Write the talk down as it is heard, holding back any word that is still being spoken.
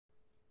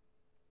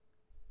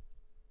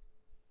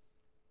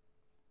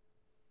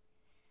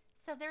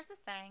So there's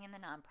a saying in the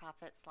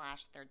nonprofit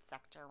slash third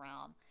sector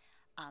realm.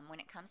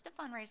 When it comes to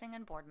fundraising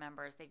and board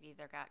members, they've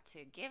either got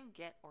to give,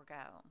 get, or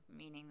go,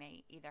 meaning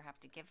they either have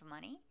to give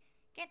money,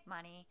 get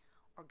money,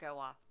 or go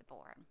off the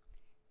board.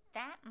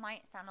 That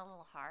might sound a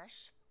little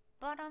harsh,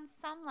 but on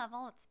some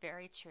level, it's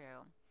very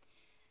true.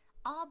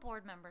 All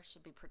board members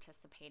should be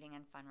participating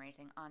in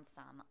fundraising on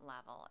some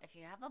level. If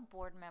you have a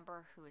board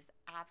member who is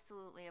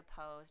absolutely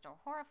opposed or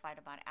horrified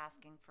about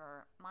asking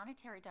for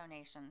monetary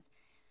donations,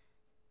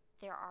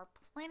 there are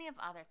plenty of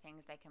other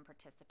things they can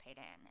participate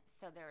in.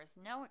 So there is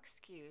no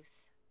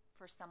excuse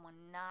for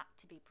someone not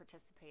to be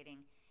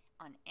participating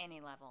on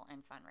any level in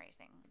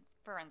fundraising.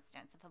 For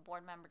instance, if a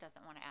board member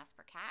doesn't want to ask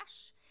for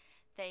cash,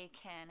 they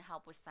can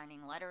help with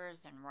signing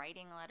letters and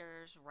writing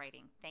letters,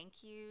 writing thank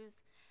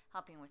yous,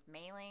 helping with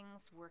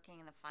mailings, working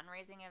in the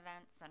fundraising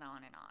events, and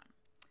on and on.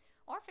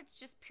 Or if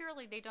it's just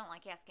purely they don't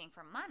like asking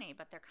for money,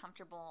 but they're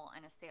comfortable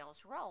in a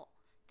sales role,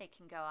 they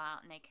can go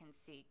out and they can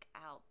seek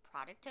out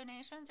product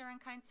donations or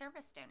in-kind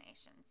service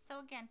donations.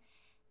 So again,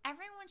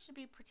 everyone should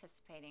be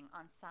participating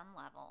on some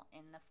level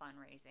in the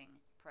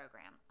fundraising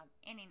program of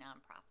any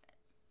nonprofit.